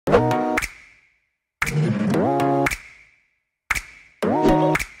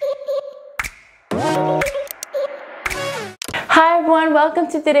everyone,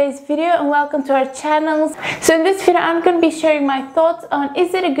 welcome to today's video and welcome to our channel. So in this video I'm going to be sharing my thoughts on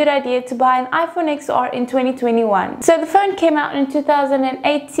is it a good idea to buy an iPhone XR in 2021. So the phone came out in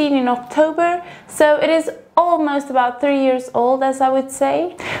 2018 in October, so it is almost about 3 years old, as I would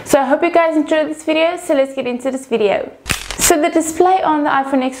say. So I hope you guys enjoyed this video, so let's get into this video. So the display on the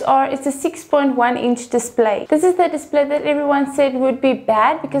iPhone XR is a 6.1-inch display. This is the display that everyone said would be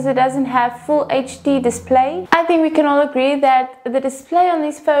bad because it doesn't have full HD display. I think we can all agree that the display on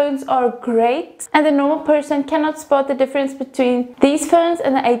these phones are great and the normal person cannot spot the difference between these phones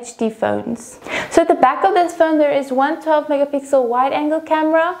and the HD phones. So at the back of this phone there is one 12-megapixel wide-angle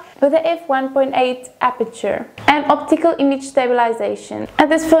camera with a f1.8 aperture and optical image stabilization. And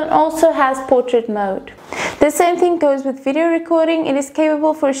this phone also has portrait mode. The same thing goes with video recording. It is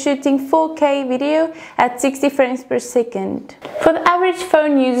capable for shooting 4K video at 60 frames per second. For the average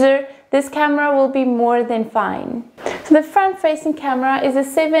phone user, this camera will be more than fine. So the front-facing camera is a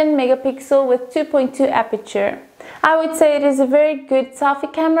 7-megapixel with 2.2 aperture. I would say it is a very good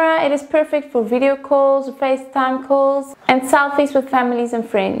selfie camera. It is perfect for video calls, FaceTime calls, and selfies with families and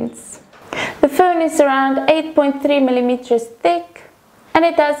friends. The phone is around 8.3 millimeters thick, and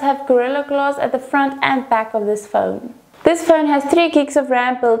it does have Gorilla Glass at the front and back of this phone. This phone has 3 gigs of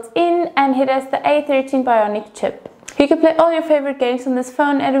RAM built in and it has the A13 Bionic chip. You can play all your favorite games on this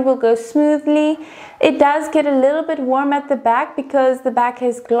phone and it will go smoothly. It does get a little bit warm at the back because the back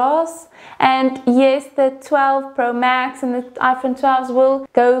has glass. And yes, the 12 Pro Max and the iPhone 12s will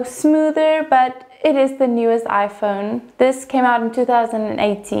go smoother, but it is the newest iPhone. This came out in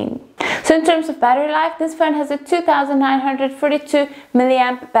 2018. So in terms of battery life, this phone has a 2942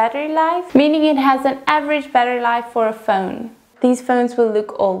 milliamp battery life, meaning it has an average battery life for a phone. These phones will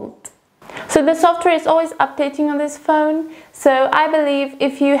look old. So the software is always updating on this phone. So I believe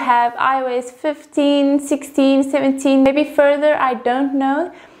if you have iOS 15, 16, 17, maybe further, I don't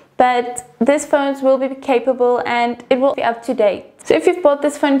know. But these phones will be capable and it will be up to date. So if you've bought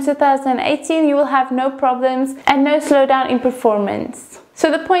this phone in 2018, you will have no problems and no slowdown in performance. So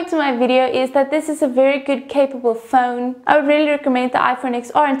the point of my video is that this is a very good capable phone. I would really recommend the iPhone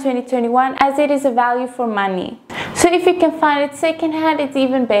XR in 2021 as it is a value for money. So if you can find it secondhand, it's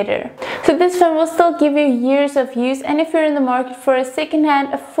even better. So this phone will still give you years of use, and if you're in the market for a secondhand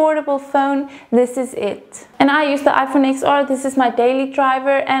affordable phone, this is it. And I use the iPhone XR. This is my daily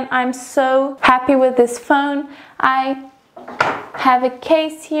driver and I'm so happy with this phone. I have a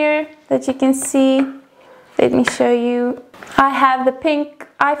case here that you can see. Let me show you. I have the pink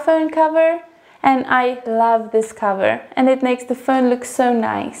iPhone cover and I love this cover and it makes the phone look so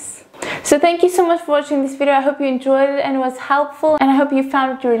nice. So thank you so much for watching this video. I hope you enjoyed it and it was helpful and I hope you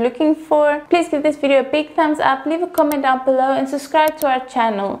found what you were looking for. Please give this video a big thumbs up, leave a comment down below and subscribe to our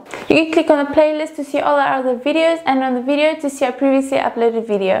channel. You can click on the playlist to see all our other videos and on the video to see our previously uploaded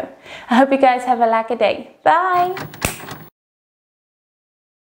video. I hope you guys have a lucky day. Bye!